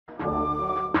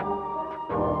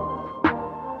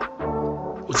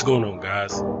What's going on,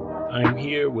 guys? I am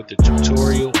here with the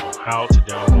tutorial on how to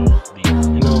download the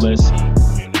NLSC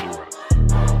community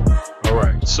roster.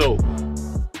 Alright, so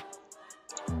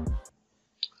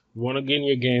you want to get in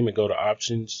your game and go to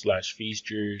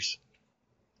options/features,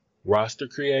 roster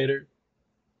creator,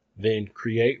 then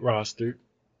create roster.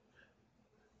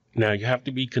 Now you have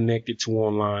to be connected to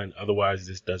online, otherwise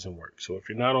this doesn't work. So if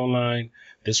you're not online,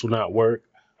 this will not work.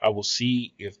 I will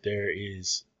see if there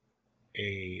is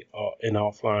an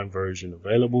offline version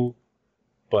available,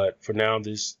 but for now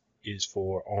this is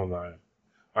for online.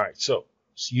 All right, so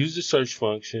use the search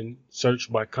function,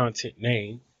 search by content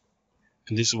name,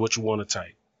 and this is what you want to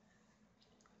type.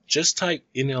 Just type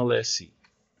NLSC.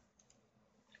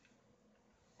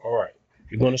 All right,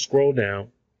 you're going to scroll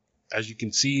down. As you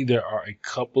can see, there are a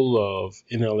couple of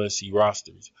NLSC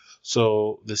rosters.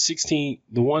 So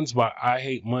the ones by I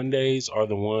Hate Mondays are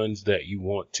the ones that you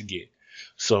want to get.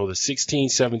 So the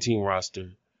 16-17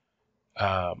 roster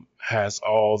has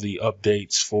all the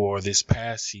updates for this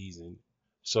past season.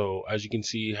 So as you can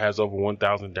see, it has over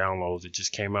 1,000 downloads. It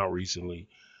just came out recently.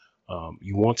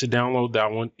 You want to download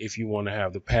that one if you want to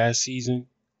have the past season.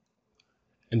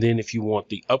 And then if you want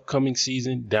the upcoming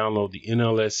season, download the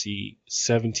NLSC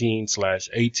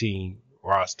 17/18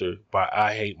 roster by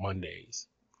I Hate Mondays.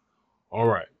 All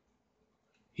right.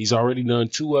 He's already done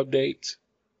 2 updates.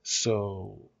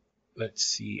 So let's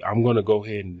see. I'm going to go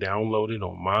ahead and download it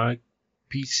on my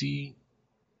PC.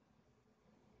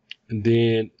 And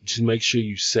then just make sure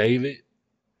you save it.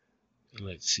 And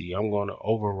let's see. I'm going to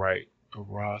overwrite a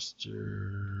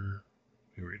roster.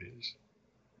 Here it is.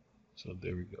 So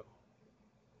there we go.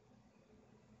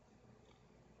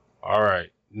 All right.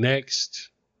 Next.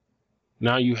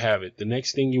 Now you have it. The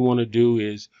next thing you want to do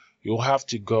is you'll have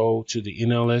to go to the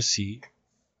NLSC.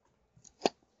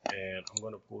 And I'm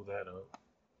going to pull that up.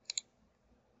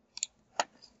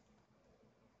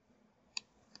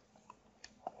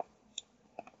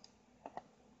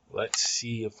 Let's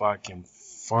see if I can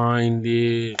find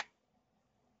it.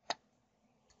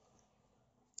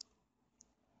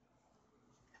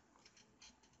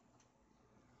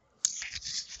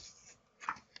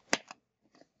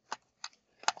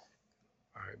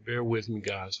 All right, bear with me,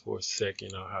 guys, for a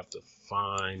second. I'll have to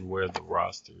find where the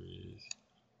roster is.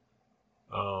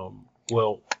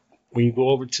 Well, when you go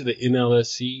over to the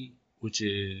NLSC, which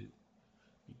is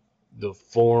the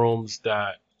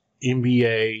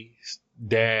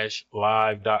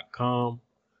forums.nba-live.com,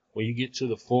 when you get to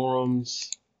the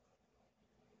forums,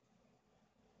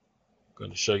 I'm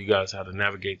going to show you guys how to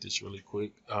navigate this really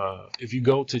quick. If you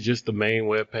go to just the main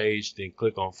web page, then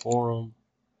click on forum.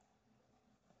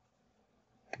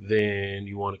 Then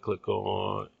you want to click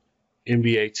on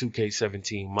NBA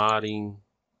 2K17 modding.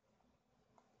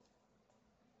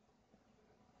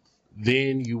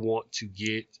 Then you want to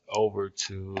get over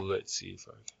to, let's see if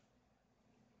I can.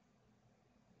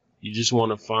 You just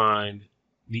want to find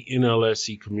the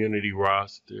NLSC community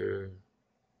roster.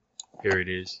 Here it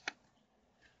is.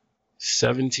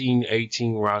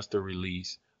 17-18 roster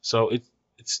release. So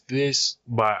it's this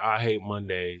by I Hate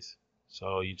Mondays.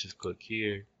 So you just click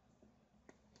here.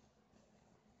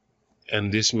 And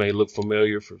this may look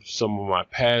familiar for some of my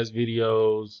past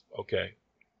videos. Okay.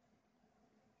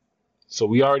 So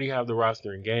we already have the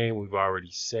roster in game. We've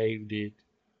already saved it.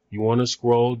 You want to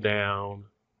scroll down.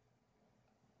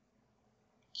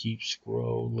 Keep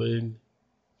scrolling.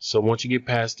 So once you get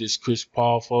past this Chris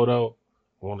Paul photo,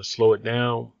 I want to slow it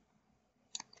down.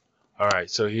 All right,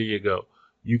 so here you go.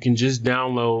 You can just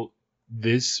download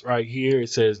this right here. It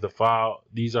says the file.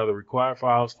 These are the required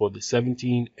files for the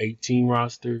 17-18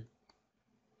 roster.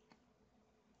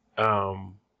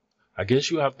 I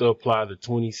guess you have to apply the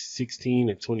 2016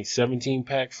 and 2017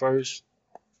 pack first,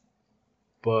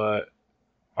 but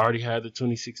I already had the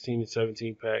 2016 and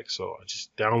 17 pack, so I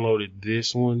just downloaded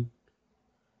this one,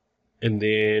 and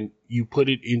then you put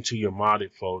it into your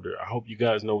modded folder. I hope you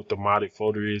guys know what the modded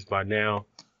folder is by now.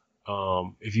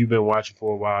 If you've been watching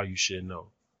for a while, you should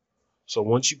know. So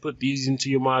once you put these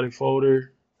into your modded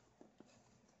folder,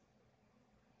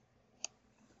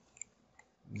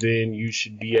 then you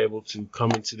should be able to come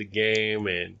into the game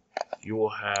and you will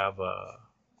have,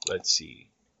 let's see.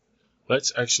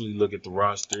 Let's actually look at the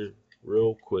roster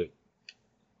real quick.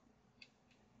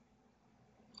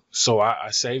 So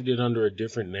I saved it under a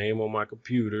different name on my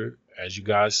computer, as you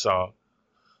guys saw.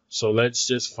 So let's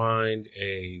just find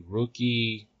a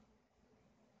rookie.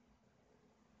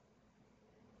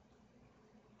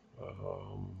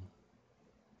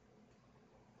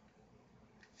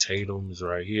 Tatum's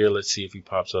right here. Let's see if he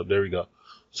pops up. There we go.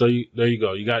 So there you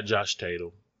go. You got Josh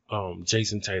Tatum.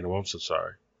 Jason Tatum. I'm so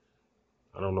sorry.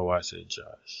 I don't know why I said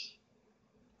Josh.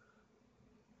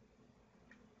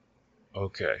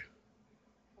 Okay.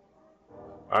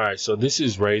 All right, so this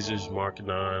is Razor's marking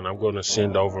on. I'm going to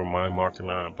send over my marking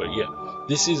on, but yeah,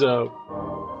 this is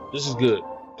good.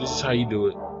 This is how you do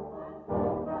it.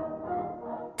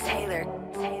 Taylor.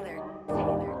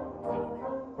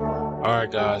 All right,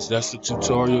 guys, that's the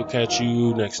tutorial. Catch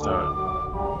you next time.